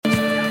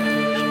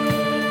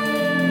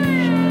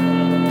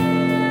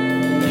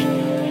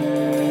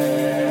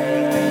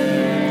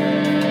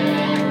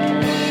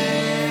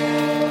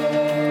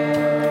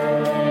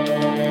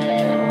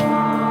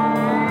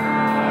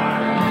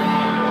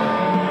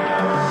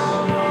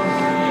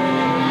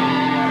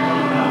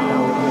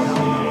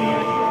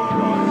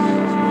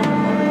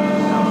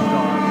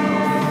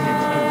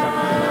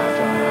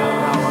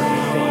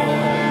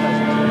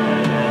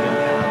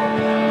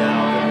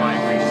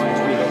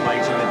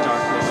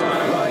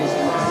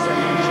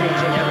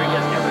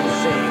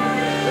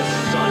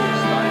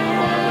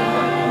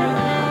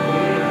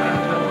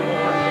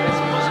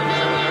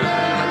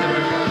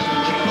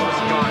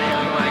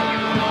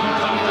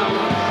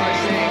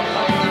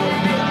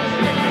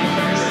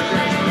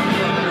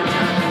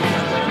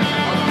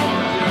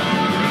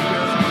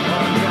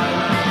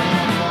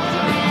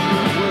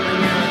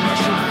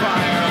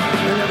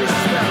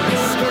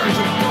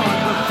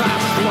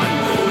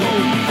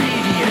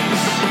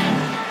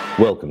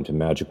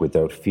Magic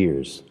Without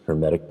Fears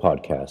Hermetic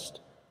Podcast.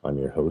 I'm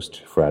your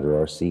host, Frater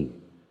RC.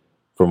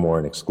 For more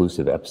and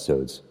exclusive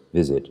episodes,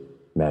 visit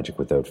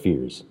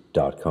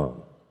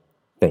magicwithoutfears.com.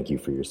 Thank you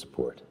for your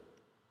support.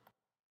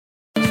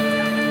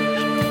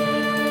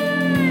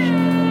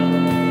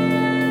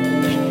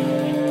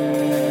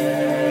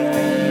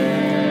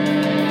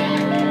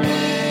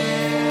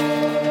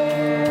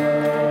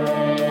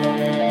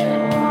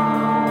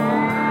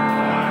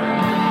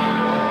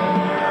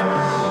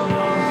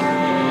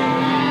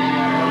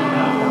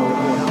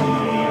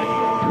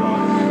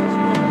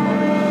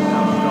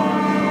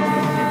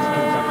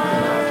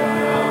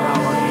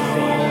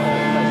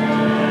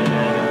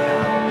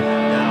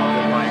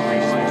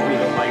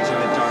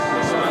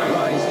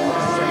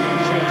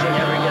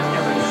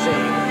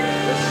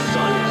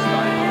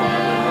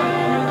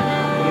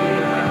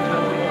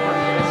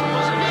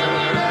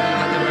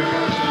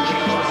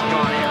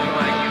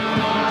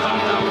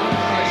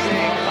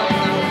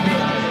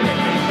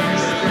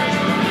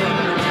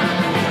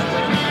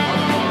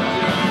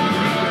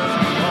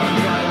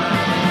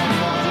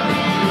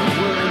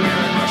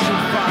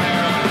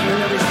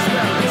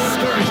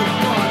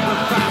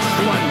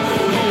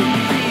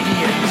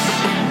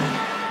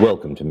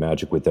 Welcome to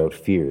Magic Without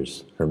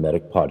Fears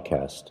Hermetic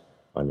Podcast.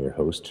 I'm your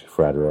host,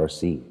 Frater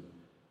RC.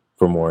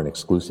 For more and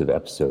exclusive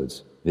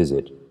episodes,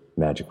 visit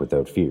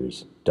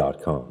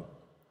magicwithoutfears.com.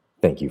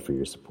 Thank you for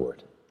your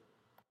support.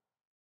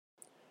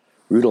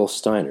 Rudolf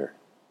Steiner,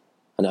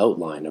 An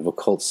Outline of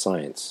Occult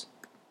Science.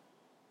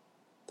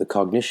 The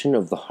Cognition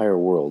of the Higher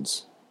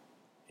Worlds,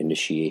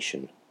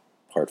 Initiation,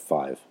 Part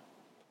 5.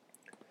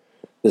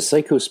 The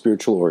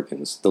psycho-spiritual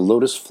organs, the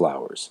lotus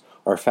flowers,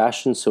 are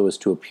fashioned so as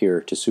to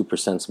appear to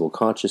suprasensible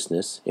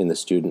consciousness in the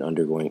student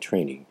undergoing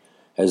training,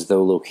 as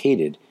though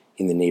located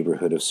in the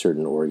neighborhood of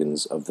certain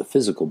organs of the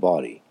physical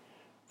body.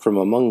 From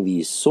among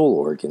these soul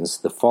organs,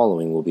 the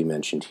following will be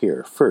mentioned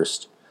here.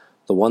 First,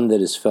 the one that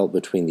is felt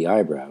between the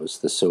eyebrows,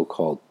 the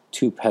so-called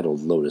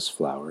two-petaled lotus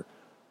flower,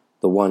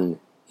 the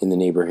one in the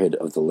neighborhood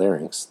of the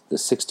larynx, the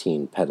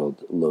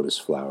 16-petaled lotus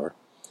flower,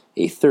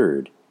 a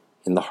third,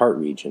 in the heart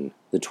region,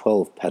 the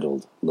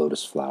 12-petaled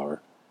lotus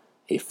flower,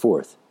 a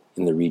fourth,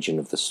 in the region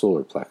of the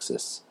solar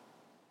plexus.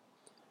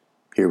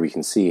 Here we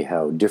can see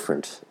how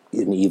different,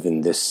 in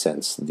even this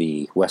sense,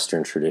 the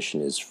Western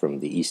tradition is from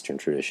the Eastern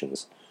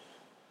traditions.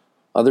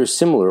 Other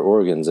similar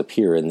organs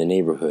appear in the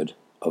neighborhood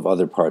of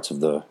other parts of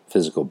the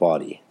physical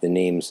body. The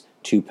names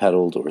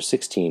two-petaled or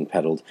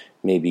 16-petaled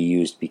may be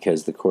used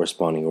because the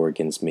corresponding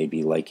organs may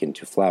be likened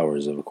to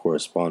flowers of a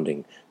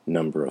corresponding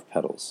number of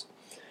petals.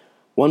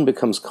 One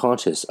becomes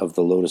conscious of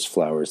the lotus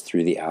flowers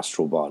through the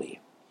astral body.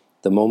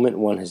 The moment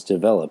one has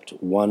developed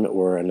one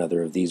or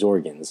another of these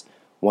organs,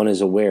 one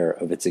is aware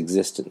of its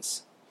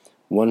existence.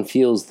 One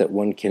feels that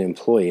one can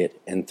employ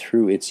it and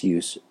through its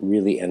use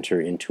really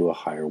enter into a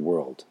higher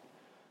world.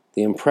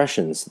 The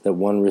impressions that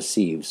one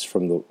receives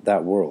from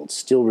that world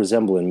still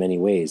resemble in many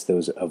ways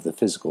those of the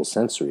physical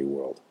sensory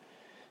world.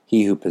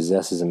 He who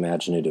possesses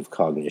imaginative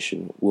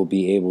cognition will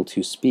be able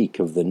to speak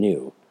of the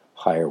new,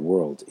 higher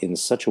world in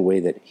such a way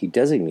that he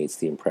designates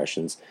the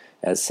impressions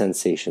as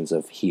sensations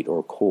of heat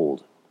or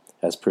cold,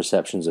 as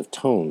perceptions of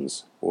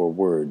tones or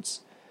words,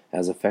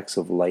 as effects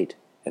of light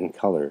and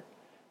color,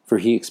 for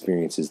he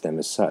experiences them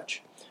as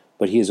such.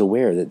 But he is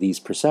aware that these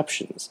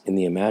perceptions in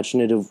the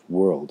imaginative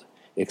world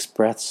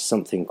express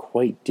something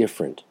quite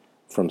different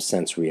from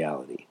sense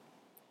reality.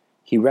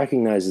 He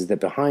recognizes that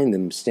behind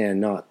them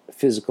stand not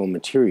physical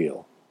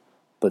material,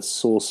 but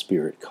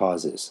soul-spirit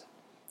causes.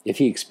 If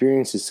he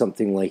experiences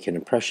something like an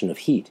impression of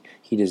heat,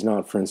 he does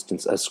not, for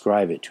instance,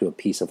 ascribe it to a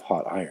piece of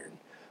hot iron,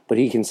 but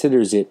he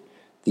considers it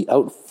the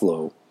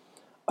outflow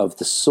of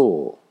the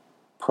soul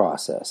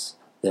process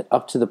that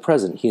up to the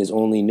present he has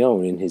only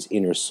known in his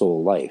inner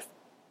soul life.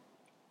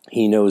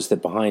 He knows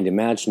that behind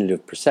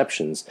imaginative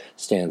perceptions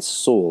stands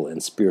soul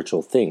and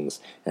spiritual things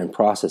and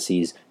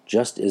processes,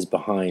 just as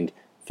behind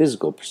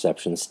physical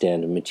perceptions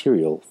stand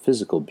material,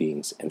 physical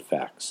beings and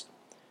facts.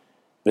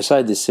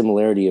 Beside the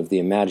similarity of the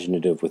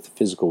imaginative with the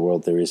physical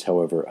world, there is,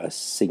 however, a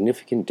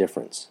significant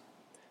difference.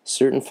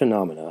 Certain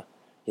phenomena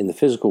in the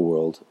physical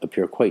world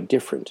appear quite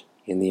different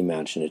in the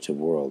imaginative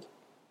world.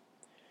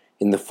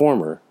 In the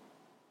former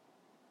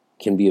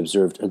can be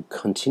observed a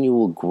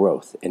continual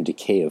growth and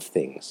decay of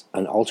things,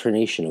 an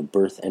alternation of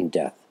birth and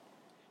death.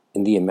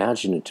 In the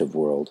imaginative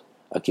world,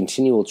 a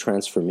continual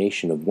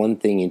transformation of one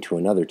thing into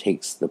another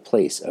takes the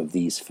place of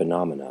these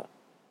phenomena.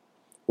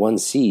 One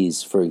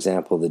sees, for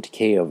example, the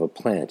decay of a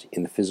plant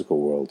in the physical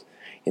world.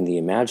 In the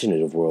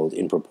imaginative world,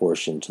 in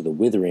proportion to the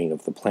withering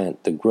of the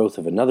plant, the growth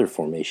of another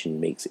formation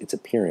makes its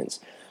appearance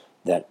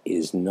that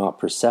is not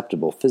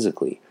perceptible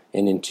physically,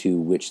 and into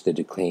which the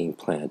decaying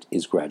plant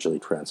is gradually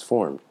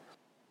transformed.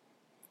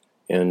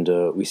 And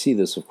we see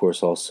this, of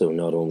course, also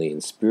not only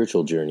in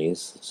spiritual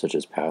journeys, such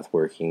as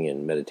pathworking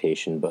and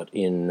meditation, but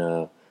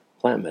in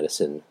plant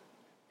medicine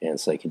and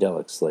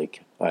psychedelics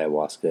like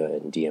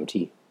ayahuasca and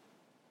DMT.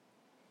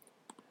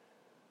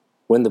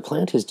 When the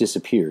plant has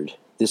disappeared,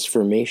 this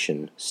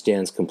formation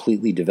stands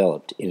completely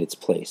developed in its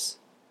place.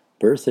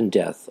 birth and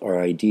death are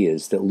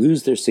ideas that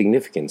lose their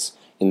significance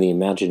in the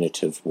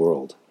imaginative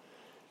world.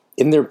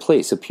 In their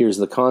place appears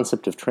the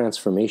concept of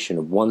transformation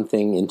of one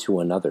thing into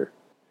another.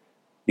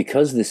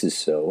 Because this is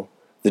so,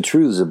 the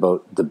truths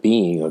about the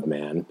being of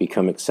man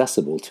become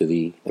accessible to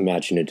the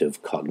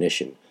imaginative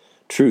cognition,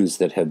 truths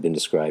that have been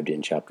described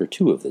in Chapter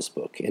 2 of this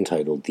book,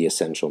 entitled The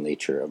Essential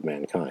Nature of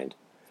Mankind.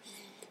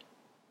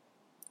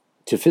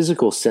 To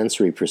physical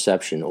sensory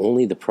perception,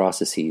 only the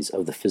processes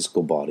of the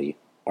physical body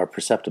are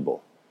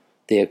perceptible.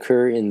 They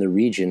occur in the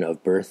region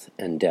of birth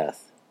and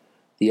death.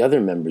 The other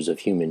members of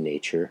human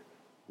nature,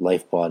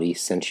 life body,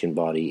 sentient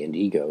body, and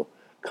ego,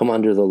 come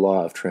under the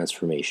law of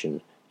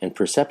transformation, and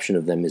perception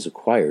of them is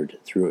acquired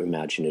through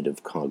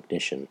imaginative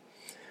cognition.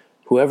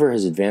 Whoever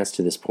has advanced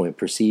to this point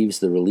perceives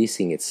the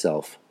releasing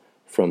itself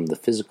from the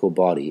physical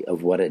body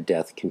of what at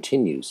death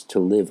continues to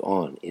live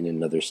on in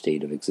another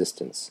state of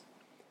existence.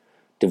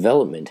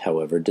 Development,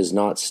 however, does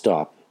not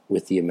stop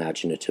with the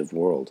imaginative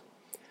world.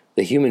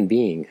 The human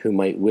being who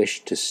might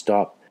wish to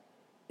stop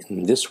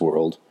in this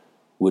world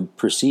would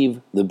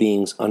perceive the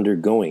beings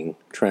undergoing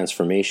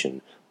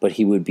transformation, but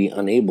he would be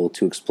unable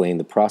to explain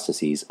the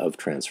processes of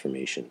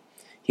transformation.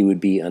 He would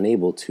be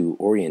unable to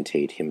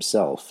orientate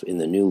himself in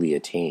the newly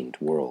attained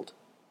world.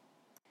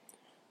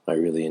 I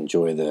really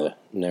enjoy the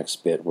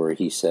next bit where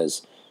he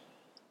says,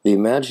 "The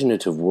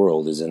imaginative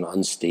world is an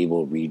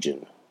unstable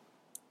region.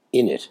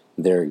 In it,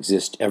 there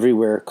exists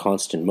everywhere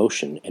constant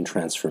motion and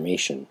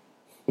transformation.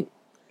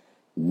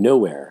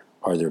 Nowhere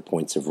are there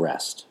points of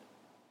rest."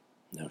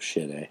 No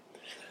shit, eh?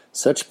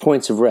 Such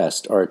points of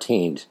rest are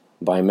attained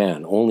by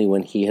man only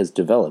when he has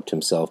developed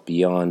himself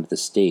beyond the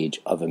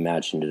stage of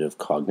imaginative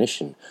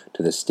cognition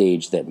to the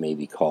stage that may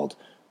be called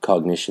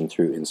cognition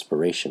through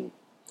inspiration.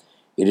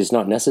 It is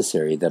not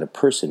necessary that a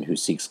person who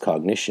seeks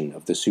cognition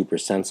of the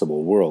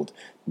supersensible world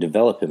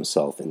develop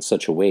himself in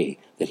such a way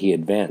that he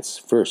advance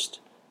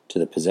first to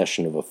the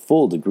possession of a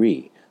full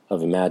degree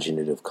of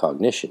imaginative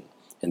cognition,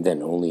 and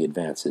then only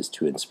advances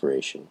to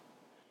inspiration.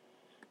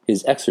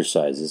 His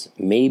exercises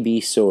may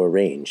be so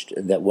arranged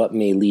that what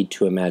may lead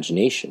to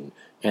imagination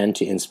and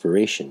to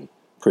inspiration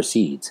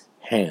proceeds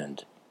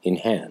hand in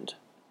hand.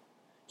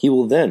 He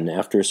will then,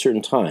 after a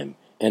certain time,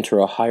 enter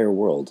a higher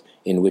world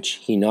in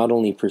which he not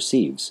only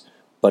perceives,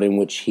 but in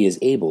which he is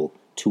able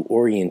to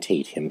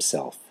orientate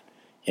himself,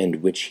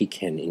 and which he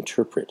can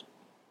interpret.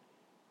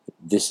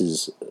 This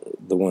is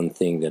the one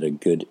thing that a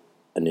good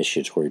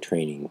initiatory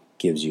training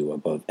gives you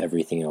above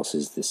everything else,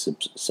 is this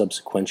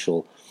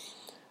sequential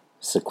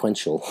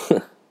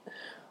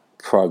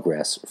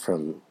progress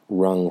from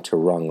rung to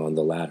rung on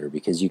the ladder,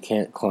 because you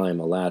can't climb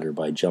a ladder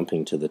by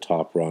jumping to the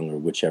top rung or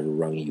whichever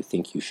rung you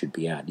think you should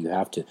be at. You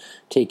have to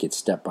take it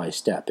step by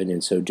step, and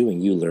in so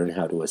doing you learn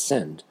how to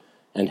ascend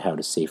and how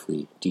to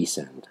safely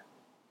descend.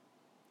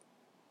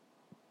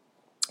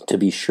 To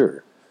be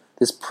sure,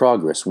 this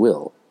progress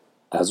will,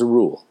 as a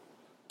rule,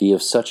 be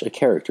of such a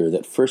character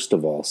that first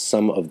of all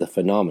some of the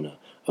phenomena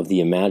of the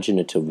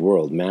imaginative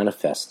world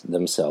manifest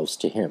themselves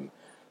to him.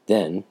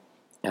 Then,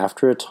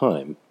 after a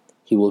time,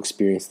 he will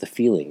experience the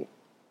feeling,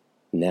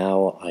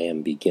 "Now I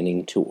am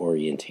beginning to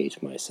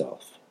orientate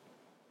myself."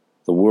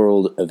 The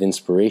world of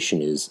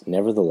inspiration is,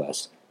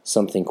 nevertheless,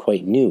 something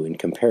quite new in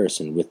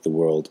comparison with the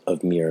world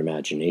of mere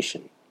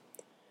imagination.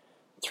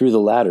 Through the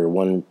latter,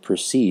 one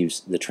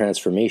perceives the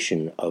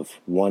transformation of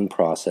one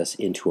process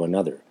into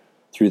another.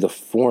 Through the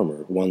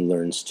former, one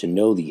learns to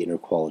know the inner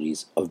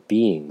qualities of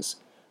beings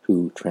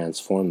who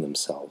transform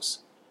themselves.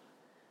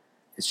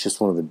 It's just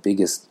one of the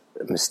biggest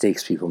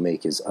mistakes people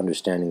make, is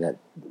understanding that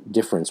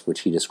difference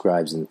which he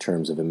describes in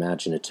terms of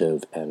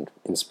imaginative and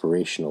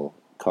inspirational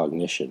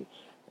cognition.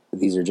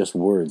 These are just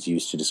words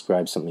used to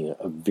describe something,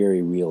 a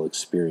very real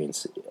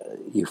experience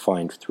you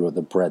find throughout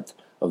the breadth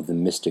of the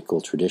mystical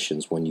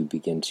traditions when you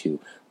begin to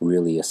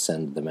really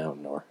ascend the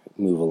mountain or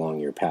move along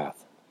your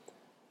path.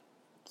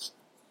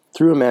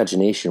 Through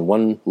imagination,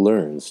 one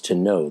learns to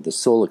know the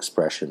soul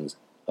expressions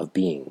of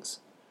beings.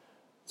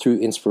 Through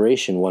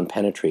inspiration, one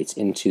penetrates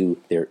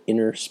into their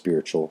inner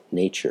spiritual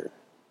nature.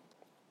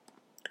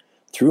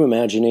 Through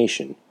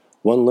imagination,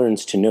 one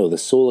learns to know the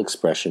soul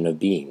expression of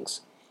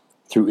beings.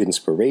 Through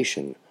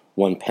inspiration,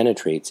 one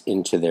penetrates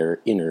into their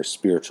inner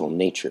spiritual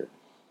nature.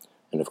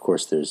 And of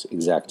course, there's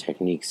exact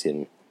techniques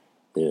in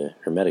the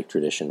Hermetic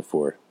tradition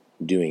for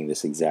doing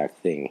this exact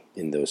thing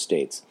in those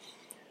states.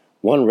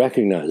 One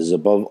recognizes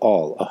above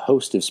all a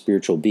host of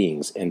spiritual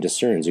beings and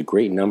discerns a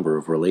great number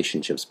of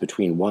relationships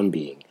between one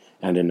being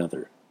and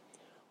another.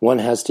 One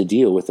has to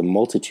deal with a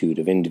multitude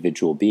of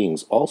individual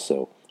beings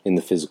also in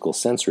the physical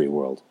sensory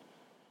world.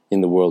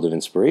 In the world of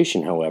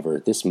inspiration,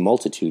 however, this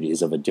multitude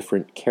is of a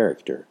different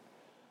character.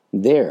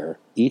 There,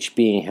 each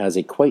being has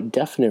a quite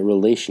definite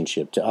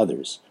relationship to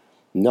others,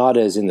 not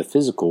as in the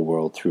physical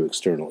world through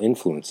external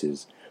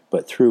influences,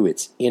 but through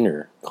its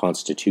inner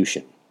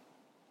constitution.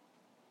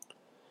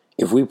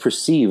 If we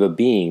perceive a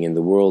being in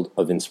the world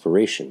of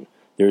inspiration,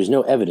 there is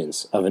no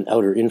evidence of an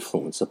outer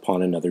influence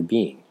upon another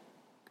being,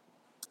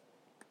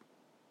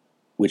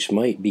 which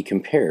might be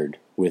compared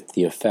with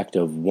the effect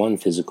of one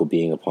physical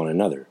being upon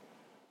another.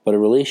 but a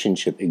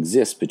relationship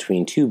exists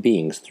between two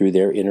beings through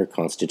their inner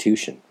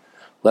constitution.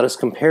 Let us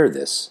compare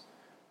this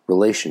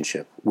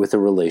relationship with a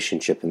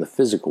relationship in the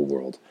physical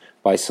world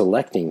by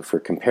selecting for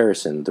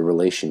comparison the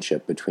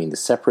relationship between the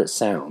separate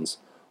sounds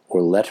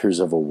or letters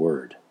of a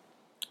word.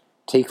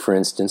 Take, for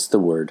instance, the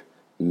word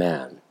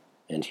man,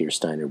 and here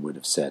Steiner would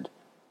have said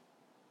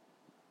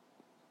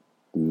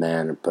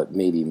man, but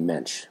maybe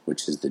Mensch,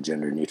 which is the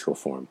gender-neutral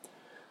form.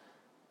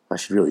 I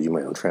should really do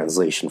my own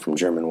translation from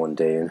German one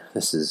day, and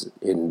this is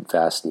in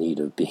vast need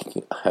of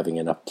having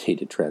an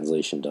updated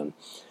translation done.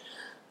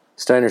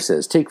 Steiner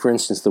says, take, for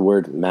instance, the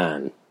word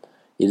man.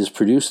 It is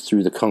produced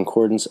through the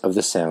concordance of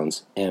the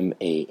sounds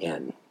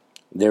M-A-N.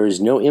 There is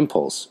no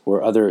impulse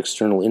or other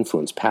external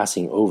influence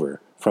passing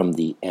over from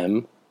the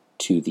M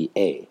to the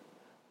A.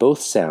 Both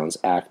sounds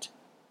act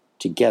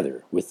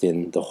together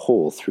within the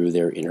whole through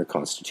their inner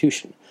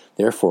constitution.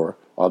 Therefore,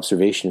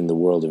 observation in the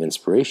world of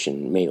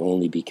inspiration may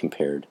only be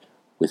compared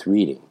with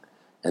reading,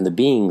 and the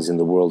beings in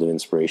the world of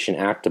inspiration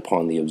act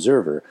upon the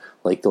observer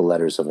like the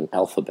letters of an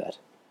alphabet,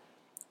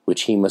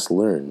 which he must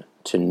learn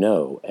to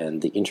know,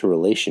 and the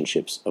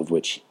interrelationships of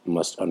which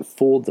must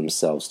unfold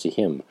themselves to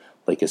him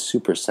like a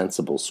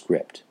supersensible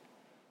script.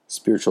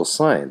 Spiritual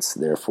science,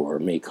 therefore,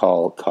 may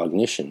call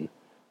cognition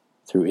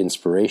through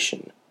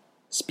inspiration,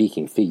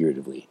 speaking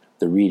figuratively,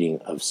 the reading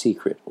of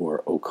secret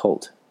or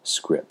occult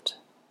script.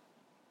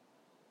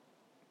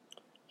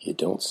 You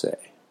don't say.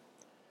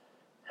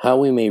 How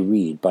we may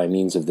read by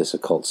means of this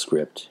occult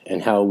script,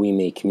 and how we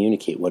may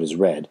communicate what is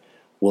read,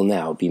 will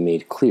now be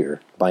made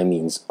clear by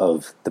means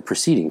of the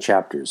preceding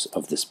chapters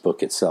of this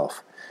book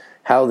itself.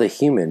 How the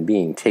human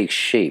being takes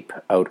shape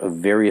out of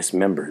various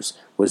members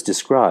was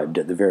described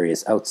at the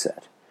various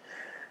outset.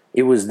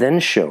 It was then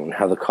shown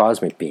how the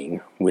cosmic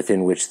being,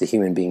 within which the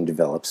human being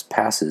develops,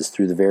 passes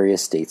through the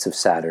various states of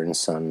Saturn,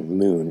 Sun,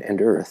 Moon,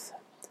 and Earth.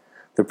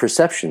 The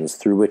perceptions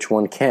through which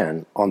one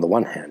can, on the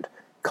one hand,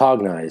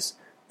 cognize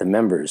the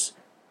members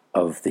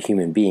of the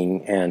human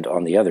being, and,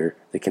 on the other,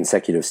 the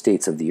consecutive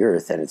states of the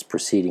earth and its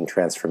preceding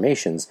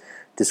transformations,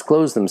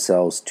 disclose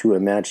themselves to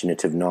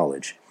imaginative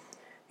knowledge.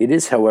 It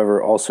is,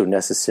 however, also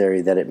necessary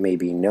that it may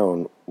be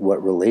known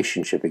what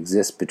relationship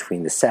exists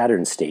between the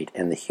Saturn state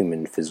and the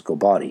human physical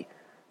body,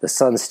 the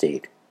Sun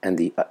state and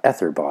the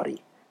ether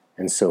body,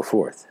 and so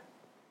forth.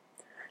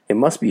 It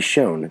must be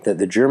shown that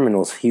the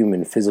germinal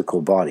human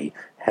physical body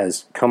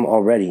has come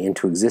already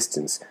into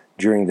existence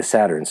during the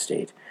Saturn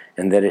state,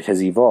 and that it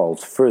has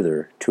evolved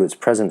further to its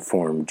present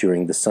form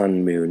during the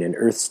Sun, Moon, and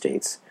Earth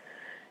states.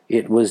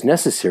 It was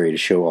necessary to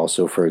show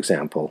also, for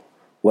example,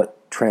 what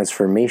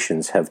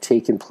transformations have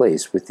taken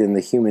place within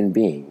the human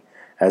being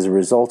as a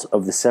result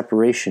of the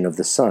separation of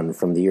the Sun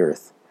from the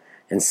Earth,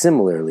 and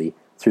similarly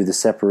through the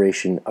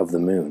separation of the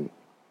Moon.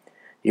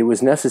 It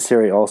was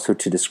necessary also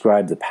to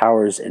describe the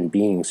powers and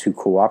beings who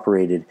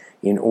cooperated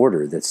in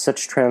order that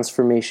such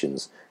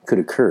transformations could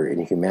occur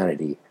in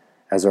humanity,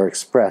 as are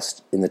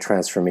expressed in the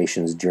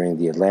transformations during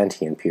the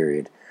Atlantean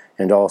period,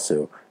 and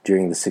also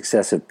during the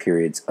successive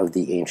periods of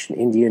the ancient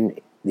Indian,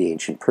 the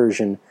ancient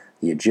Persian,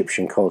 the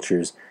Egyptian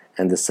cultures,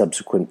 and the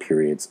subsequent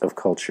periods of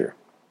culture.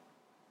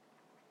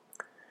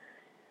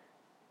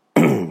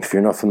 If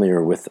you're not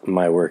familiar with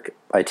my work,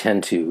 I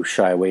tend to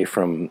shy away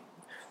from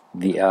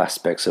the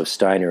aspects of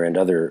Steiner and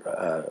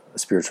other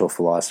spiritual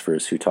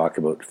philosophers who talk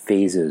about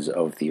phases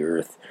of the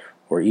earth,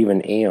 or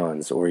even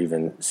aeons, or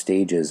even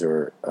stages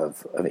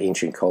of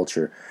ancient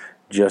culture,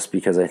 just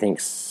because I think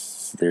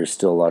there's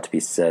still a lot to be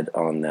said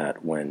on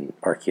that when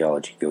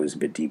archaeology goes a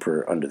bit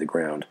deeper under the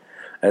ground,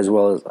 as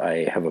well as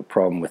I have a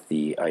problem with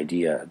the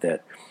idea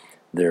that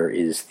there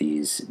is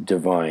these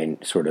divine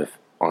sort of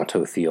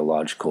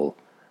ontotheological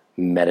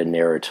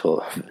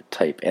meta-narrative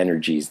type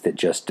energies that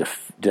just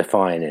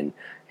define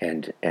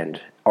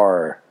and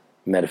are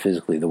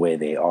metaphysically the way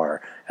they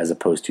are, as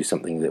opposed to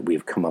something that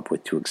we've come up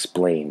with to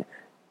explain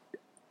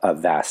a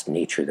vast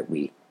nature that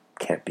we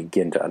can't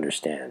begin to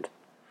understand.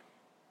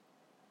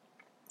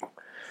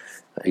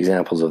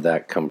 Examples of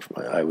that come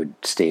from, I would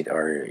state,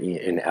 are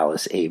in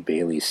Alice A.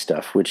 Bailey's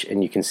stuff,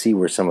 and you can see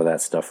where some of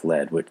that stuff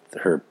led with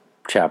her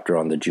chapter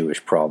on the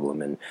Jewish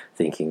problem and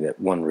thinking that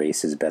one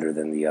race is better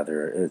than the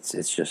other.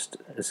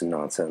 It's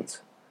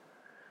nonsense.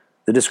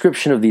 The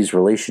description of these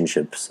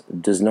relationships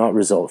does not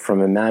result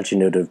from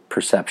imaginative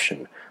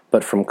perception,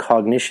 but from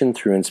cognition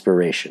through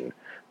inspiration,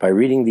 by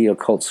reading the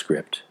occult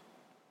script.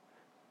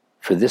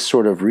 For this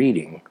sort of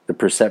reading, the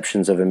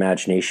perceptions of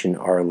imagination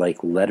are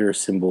like letter,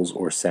 symbols,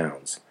 or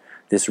sounds.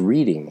 This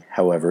reading,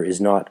 however, is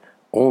not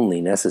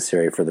only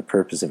necessary for the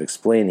purpose of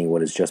explaining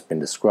what has just been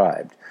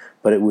described,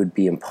 but it would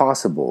be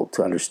impossible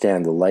to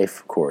understand the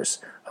life course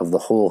of the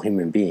whole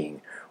human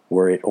being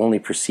were it only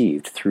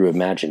perceived through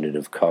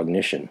imaginative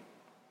cognition.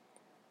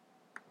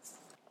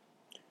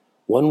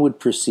 One would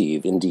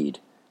perceive, indeed,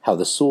 how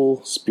the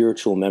soul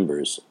spiritual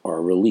members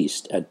are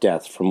released at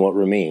death from what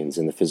remains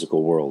in the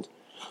physical world,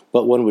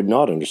 but one would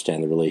not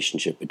understand the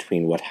relationship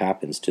between what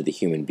happens to the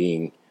human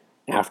being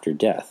after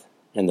death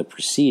and the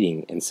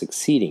preceding and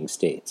succeeding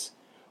states,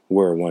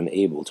 were one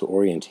able to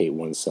orientate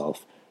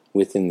oneself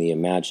within the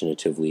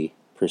imaginatively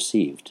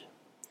perceived.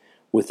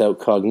 without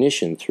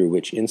cognition through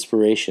which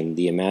inspiration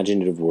the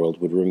imaginative world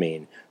would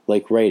remain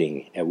like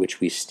writing at which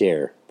we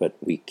stare but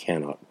we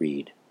cannot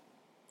read.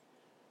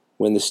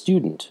 When the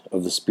student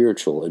of the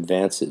spiritual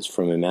advances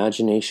from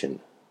imagination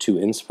to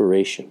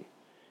inspiration,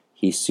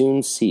 he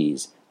soon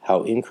sees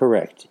how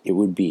incorrect it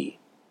would be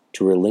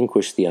to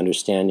relinquish the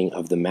understanding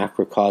of the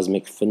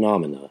macrocosmic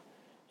phenomena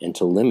and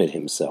to limit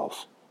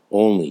himself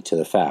only to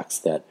the facts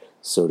that,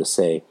 so to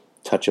say,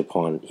 touch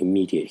upon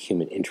immediate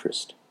human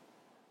interest.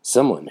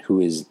 Someone who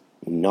is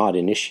not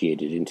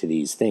initiated into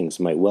these things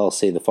might well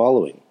say the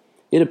following: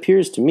 "It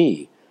appears to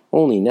me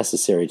only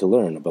necessary to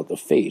learn about the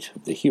fate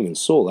of the human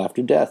soul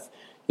after death.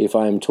 If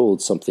I am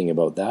told something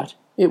about that,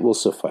 it will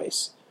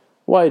suffice.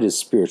 Why does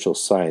spiritual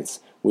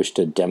science wish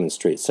to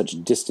demonstrate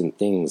such distant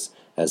things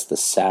as the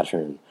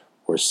Saturn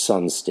or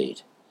Sun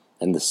state,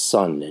 and the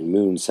Sun and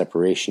Moon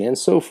separation, and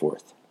so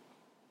forth?"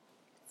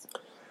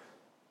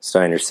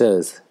 Steiner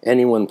says,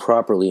 anyone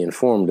properly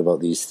informed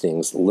about these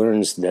things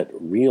learns that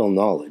real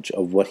knowledge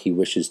of what he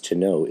wishes to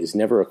know is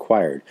never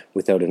acquired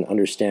without an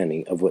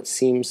understanding of what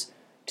seems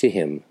to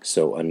him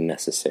so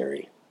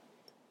unnecessary.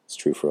 It's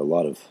true for a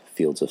lot of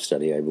fields of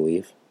study, I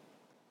believe.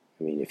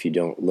 I mean, if you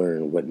don't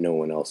learn what no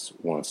one else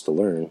wants to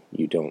learn,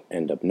 you don't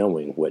end up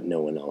knowing what no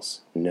one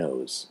else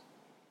knows.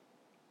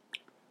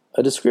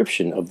 A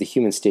description of the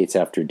human states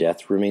after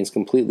death remains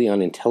completely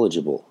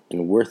unintelligible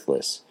and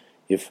worthless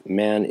if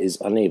man is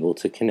unable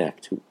to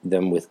connect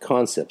them with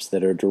concepts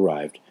that are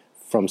derived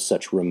from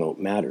such remote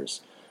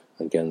matters.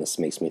 Again, this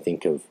makes me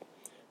think of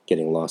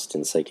getting lost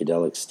in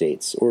psychedelic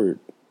states or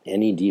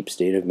any deep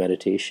state of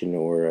meditation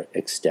or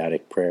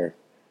ecstatic prayer.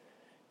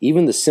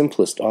 Even the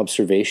simplest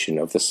observation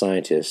of the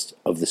scientist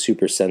of the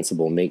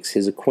supersensible makes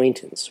his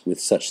acquaintance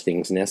with such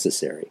things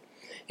necessary.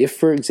 If,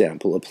 for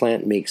example, a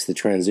plant makes the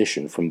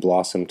transition from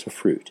blossom to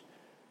fruit,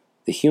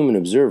 the human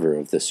observer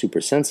of the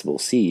supersensible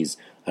sees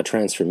a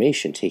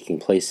transformation taking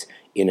place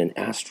in an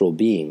astral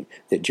being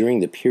that during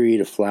the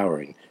period of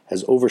flowering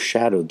has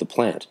overshadowed the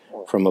plant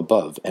from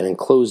above and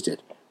enclosed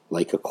it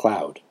like a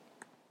cloud.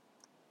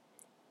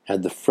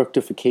 Had the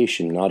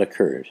fructification not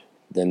occurred,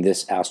 then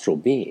this astral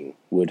being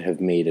would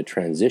have made a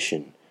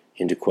transition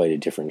into quite a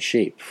different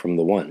shape from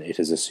the one it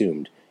has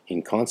assumed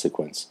in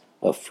consequence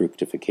of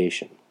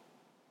fructification.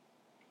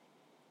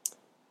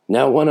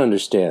 Now one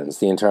understands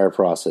the entire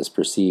process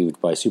perceived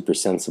by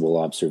supersensible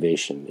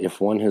observation if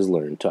one has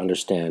learned to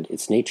understand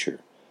its nature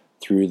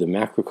through the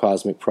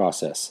macrocosmic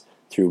process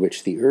through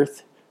which the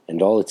earth and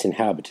all its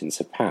inhabitants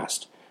have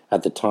passed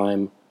at the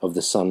time of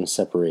the sun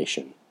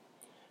separation.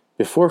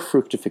 Before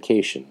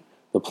fructification,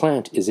 the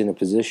plant is in a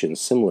position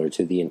similar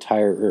to the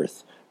entire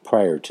earth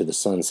prior to the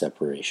sun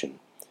separation.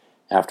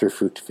 After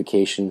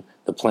fructification,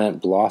 the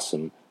plant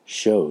blossom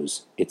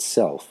shows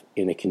itself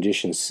in a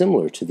condition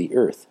similar to the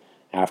earth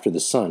after the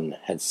sun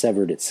had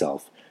severed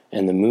itself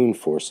and the moon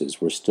forces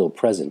were still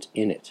present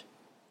in it.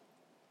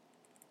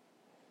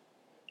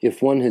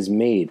 If one has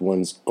made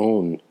one's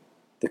own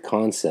the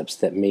concepts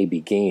that may be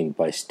gained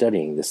by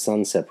studying the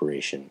sun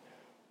separation,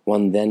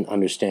 one then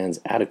understands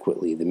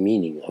adequately the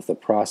meaning of the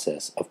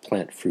process of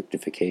plant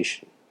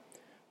fructification.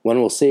 One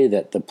will say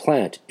that the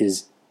plant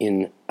is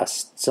in a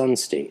sun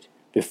state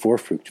before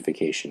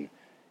fructification,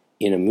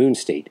 in a moon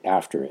state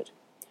after it.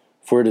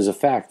 For it is a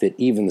fact that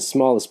even the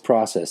smallest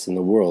process in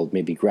the world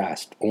may be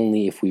grasped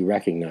only if we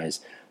recognize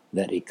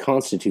that it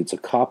constitutes a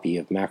copy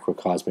of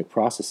macrocosmic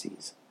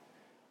processes.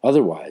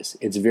 Otherwise,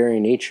 its very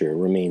nature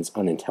remains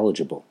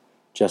unintelligible,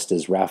 just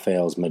as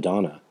Raphael's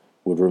Madonna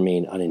would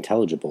remain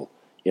unintelligible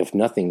if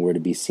nothing were to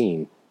be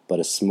seen but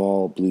a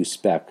small blue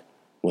speck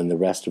when the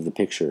rest of the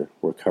picture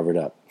were covered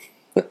up.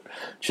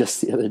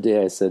 Just the other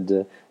day I said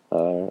to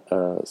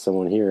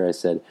someone here, I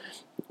said,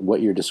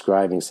 what you're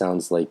describing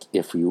sounds like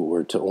if you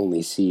were to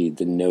only see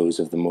the nose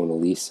of the Mona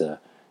Lisa,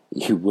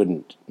 you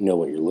wouldn't know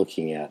what you're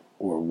looking at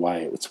or why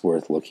it's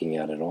worth looking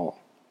at all.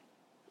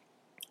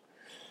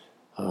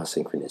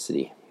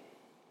 Synchronicity.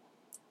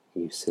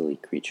 You silly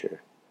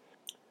creature.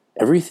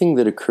 Everything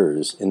that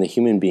occurs in the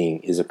human being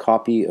is a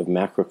copy of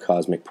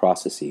macrocosmic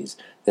processes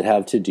that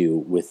have to do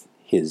with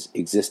his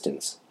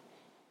existence.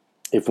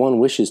 If one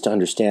wishes to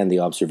understand the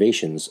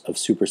observations of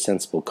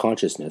supersensible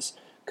consciousness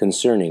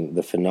concerning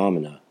the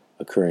phenomena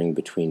occurring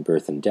between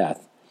birth and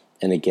death,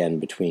 and again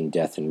between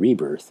death and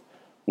rebirth,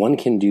 one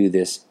can do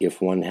this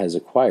if one has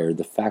acquired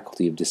the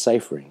faculty of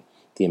deciphering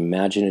the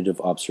imaginative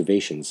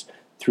observations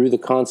through the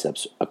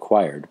concepts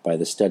acquired by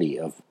the study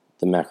of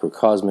the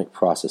macrocosmic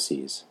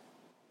processes.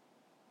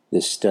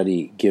 This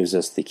study gives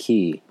us the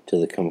key to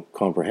the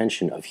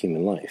comprehension of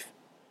human life.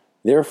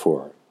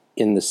 Therefore,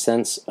 in the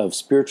sense of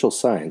spiritual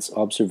science,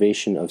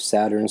 observation of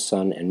Saturn,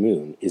 Sun, and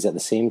Moon is at the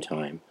same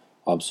time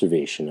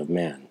observation of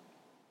man.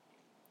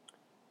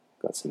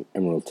 Got some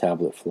emerald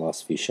tablet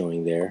philosophy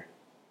showing there.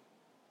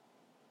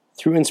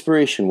 Through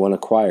inspiration, one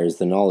acquires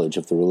the knowledge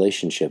of the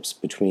relationships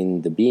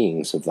between the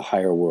beings of the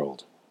higher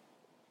world.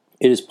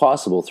 It is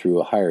possible through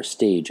a higher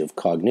stage of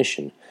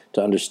cognition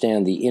to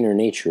understand the inner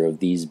nature of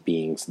these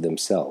beings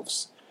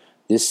themselves.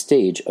 This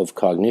stage of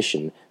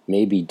cognition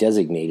may be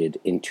designated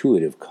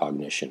intuitive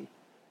cognition.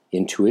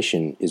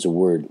 Intuition is a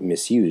word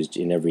misused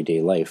in everyday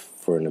life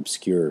for an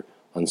obscure,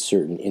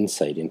 uncertain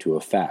insight into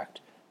a fact,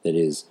 that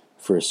is,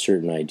 for a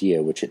certain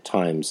idea which at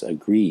times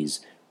agrees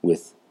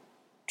with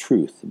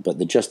truth, but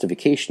the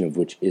justification of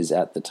which is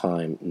at the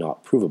time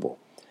not provable.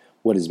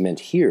 What is meant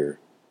here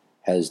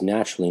has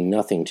naturally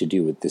nothing to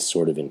do with this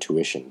sort of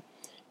intuition.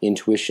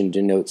 Intuition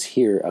denotes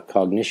here a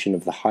cognition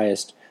of the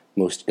highest,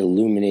 most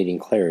illuminating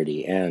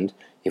clarity, and,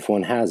 if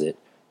one has it,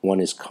 one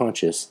is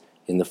conscious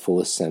in the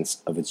fullest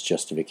sense of its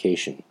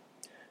justification.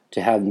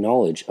 To have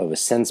knowledge of a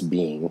sense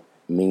being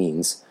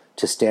means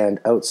to stand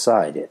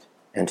outside it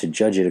and to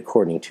judge it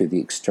according to the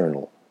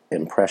external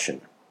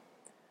impression.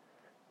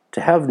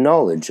 To have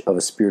knowledge of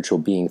a spiritual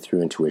being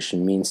through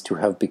intuition means to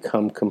have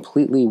become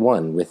completely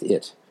one with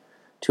it,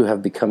 to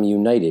have become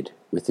united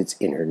with its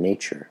inner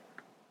nature.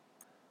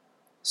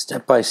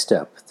 Step by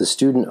step, the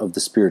student of the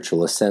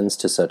spiritual ascends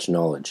to such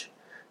knowledge.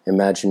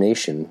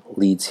 Imagination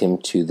leads him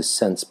to the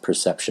sense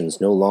perceptions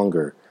no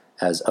longer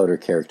as outer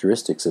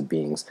characteristics of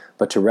beings,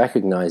 but to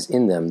recognize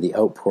in them the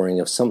outpouring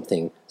of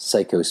something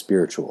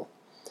psycho-spiritual.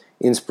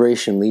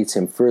 Inspiration leads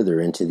him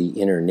further into the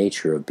inner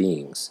nature of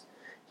beings.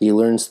 He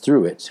learns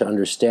through it to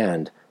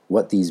understand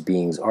what these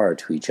beings are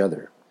to each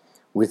other.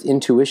 With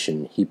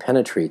intuition, he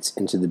penetrates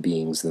into the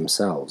beings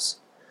themselves.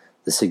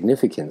 The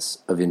significance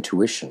of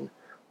intuition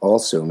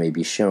also may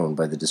be shown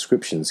by the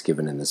descriptions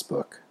given in this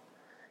book.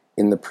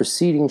 In the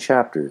preceding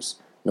chapters,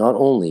 not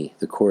only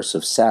the course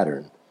of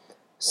Saturn,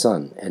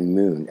 Sun, and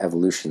Moon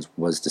evolutions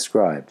was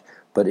described,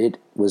 but it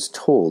was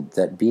told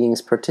that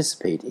beings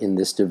participate in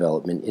this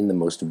development in the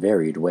most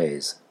varied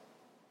ways.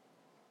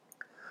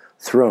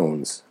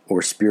 Thrones,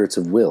 or spirits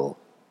of will,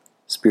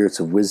 spirits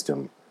of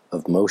wisdom,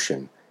 of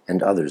motion,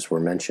 and others were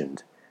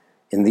mentioned.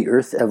 In the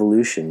Earth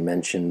evolution,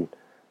 mention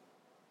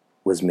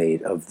was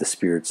made of the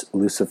spirits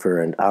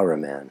Lucifer and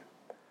Ahriman.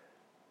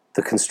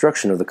 The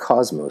construction of the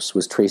cosmos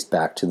was traced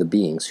back to the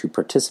beings who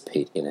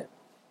participate in it.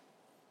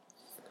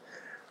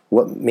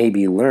 What may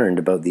be learned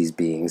about these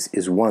beings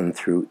is won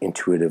through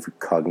intuitive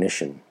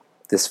cognition.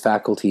 This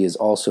faculty is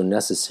also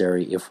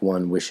necessary if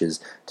one wishes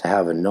to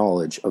have a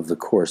knowledge of the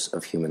course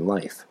of human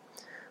life.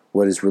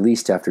 What is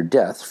released after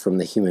death from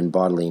the human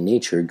bodily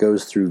nature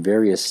goes through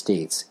various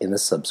states in the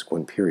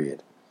subsequent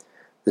period.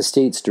 The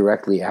states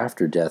directly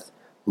after death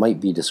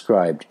might be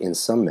described in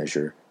some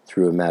measure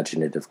through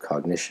imaginative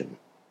cognition.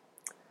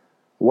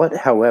 What,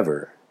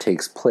 however,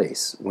 takes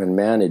place when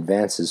man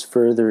advances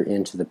further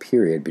into the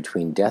period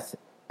between death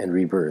and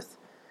rebirth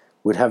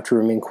would have to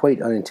remain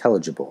quite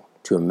unintelligible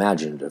to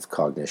imaginative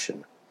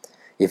cognition,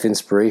 if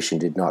inspiration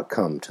did not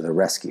come to the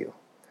rescue.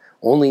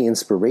 Only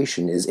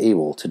inspiration is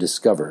able to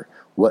discover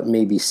what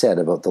may be said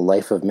about the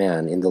life of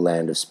man in the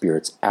land of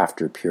spirits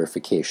after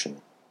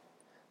purification.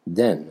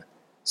 Then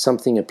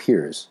something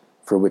appears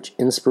for which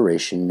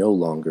inspiration no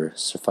longer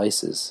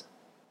suffices.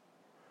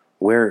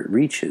 Where it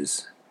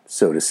reaches,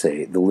 so to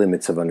say, the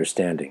limits of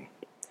understanding,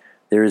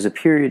 there is a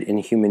period in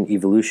human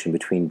evolution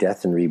between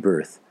death and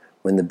rebirth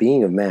when the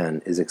being of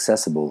man is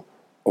accessible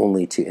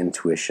only to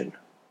intuition.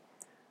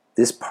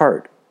 This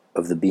part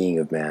of the being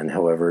of man,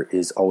 however,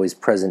 is always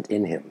present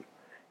in him,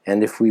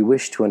 and if we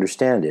wish to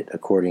understand it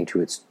according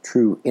to its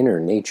true inner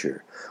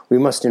nature, we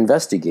must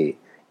investigate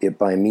it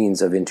by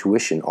means of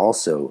intuition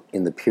also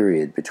in the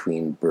period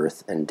between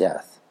birth and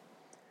death.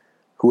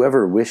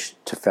 Whoever wished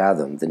to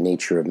fathom the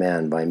nature of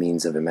man by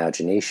means of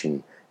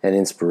imagination and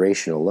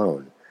inspiration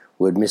alone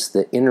would miss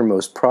the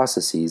innermost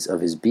processes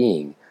of his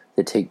being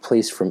that take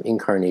place from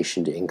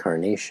incarnation to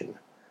incarnation.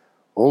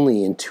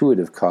 Only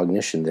intuitive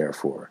cognition,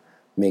 therefore,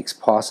 makes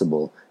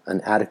possible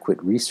an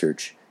adequate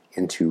research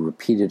into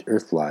repeated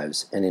earth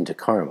lives and into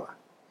karma.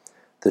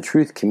 The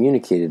truth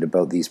communicated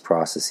about these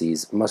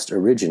processes must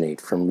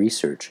originate from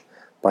research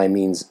by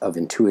means of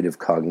intuitive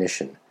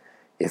cognition.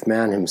 If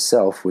man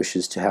himself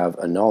wishes to have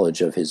a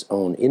knowledge of his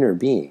own inner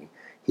being,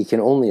 he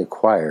can only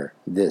acquire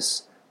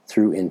this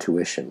through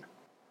intuition.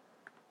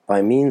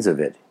 By means of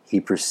it, he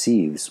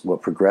perceives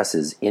what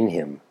progresses in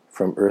him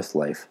from earth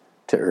life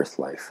to earth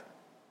life.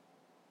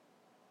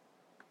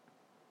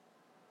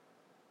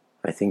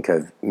 I think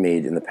I've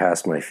made in the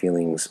past my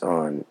feelings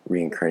on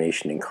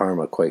reincarnation and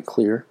karma quite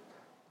clear,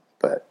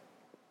 but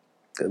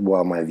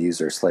while my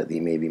views are slightly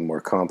maybe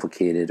more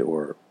complicated,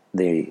 or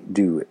they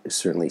do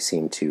certainly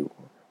seem to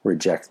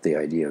reject the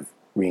idea of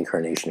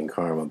reincarnation and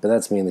karma, but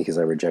that's mainly because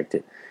I reject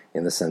it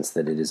in the sense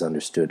that it is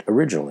understood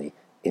originally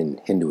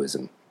in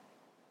Hinduism.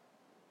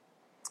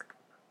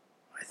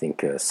 I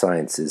think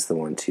science is the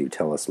one to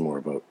tell us more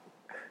about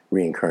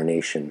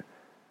reincarnation,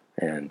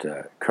 and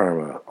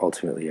karma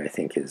ultimately I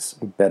think is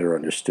better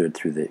understood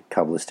through the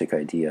Kabbalistic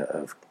idea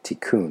of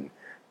tikkun.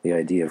 The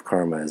idea of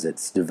karma as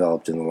it's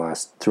developed in the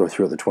last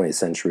throughout the 20th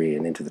century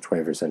and into the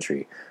 21st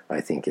century, I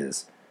think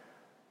is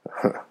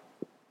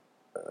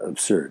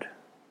absurd.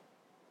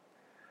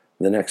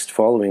 The next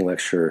following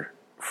lecture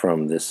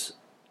from this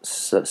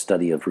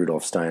study of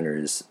Rudolf Steiner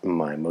is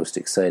my most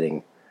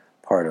exciting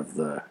part of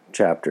the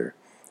chapter,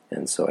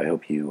 and so I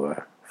hope you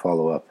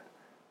follow up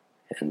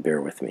and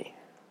bear with me.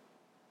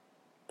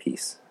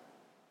 Peace.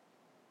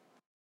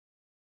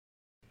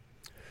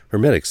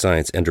 Hermetic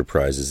Science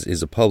Enterprises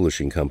is a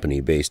publishing company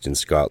based in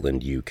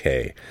Scotland,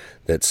 UK,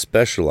 that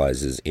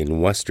specializes in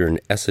Western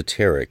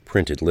esoteric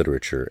printed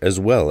literature as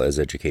well as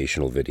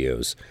educational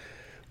videos.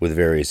 With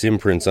various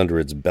imprints under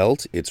its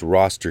belt, its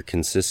roster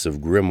consists of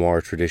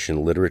grimoire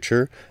tradition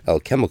literature,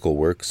 alchemical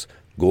works,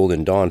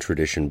 Golden Dawn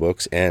tradition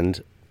books,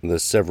 and the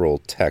several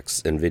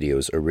texts and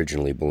videos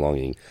originally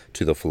belonging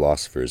to the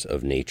philosophers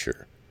of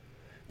nature.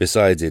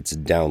 Besides its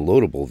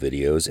downloadable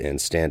videos and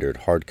standard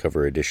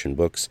hardcover edition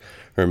books,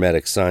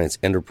 Hermetic Science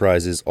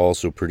Enterprises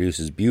also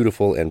produces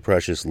beautiful and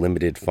precious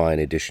limited fine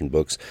edition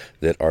books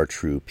that are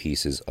true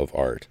pieces of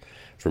art.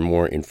 For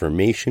more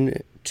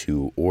information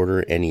to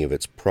order any of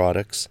its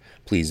products,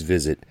 please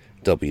visit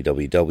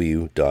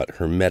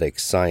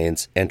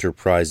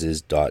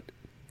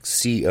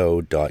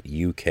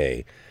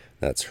www.hermeticscienceenterprises.co.uk.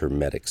 That's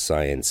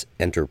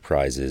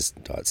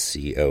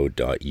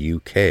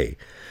hermeticscienceenterprises.co.uk.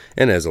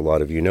 And as a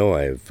lot of you know,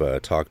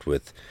 I've talked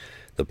with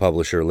the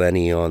publisher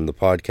Lenny on the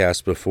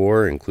podcast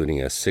before,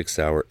 including a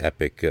 6-hour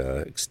epic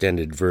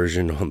extended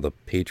version on the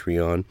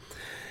Patreon,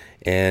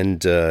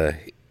 and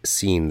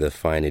seen the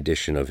fine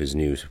edition of his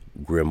new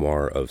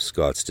grimoire of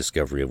Scott's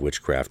Discovery of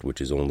Witchcraft, which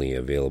is only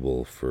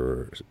available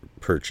for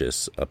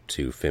purchase up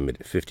to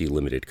 50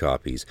 limited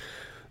copies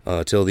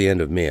till the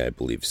end of May, I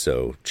believe.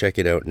 So check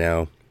it out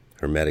now,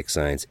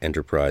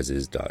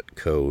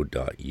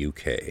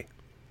 hermeticscienceenterprises.co.uk.